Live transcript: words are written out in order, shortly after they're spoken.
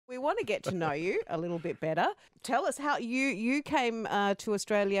want to get to know you a little bit better. Tell us how you came to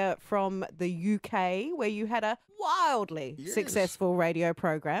Australia from the UK, where you had a wildly successful radio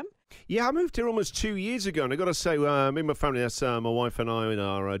program. Yeah, I moved here almost 2 years ago, and I got to say, me and my family, that's my wife and I, and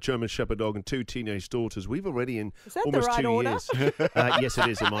our German Shepherd dog and 2 teenage daughters. We've already in almost the right 2 order? years. Yes, it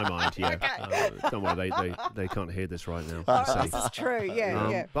is in my mind. Yeah, Okay. Don't worry, they can't hear this right now. Oh, this is true.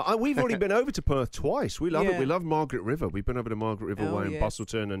 Yeah. But we've already been over to Perth twice. We love it. Yeah. We love Margaret River. We've been over to Margaret River Way and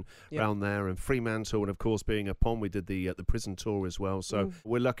Bustleton and round there, and Fremantle, and of course, being a pond, we did the prison tour as well. So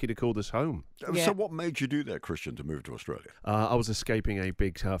we're lucky to call this home. Yeah. So what made you do that, Christian, to move to Australia? I was escaping a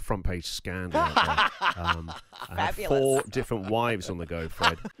big front page scandal. I had 4 different wives on the go,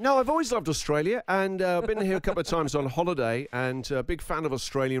 Fred. No, I've always loved Australia, and been here a couple of times on holiday, and a big fan of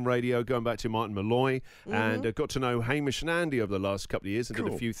Australian radio, going back to Martin Malloy, and got to know Hamish and Andy over the last couple of years, and did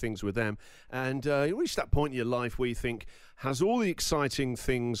a few things with them. And you reach that point in your life where you think, has all the exciting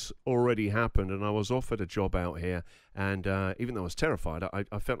things already happened? And I was offered a job out here, and even though I was terrified,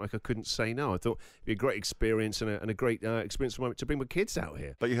 I felt like I couldn't say no. I thought it'd be a great experience and a great experience to bring my kids out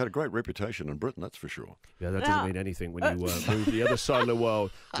here. But you had a great reputation in Britain, that's for sure. Yeah, that doesn't mean anything when you move to the other side of the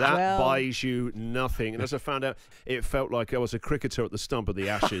world. That buys you nothing. And as I found out, it felt like I was a cricketer at the stump of the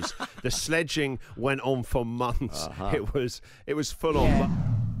Ashes. The sledging went on for months. It was full on.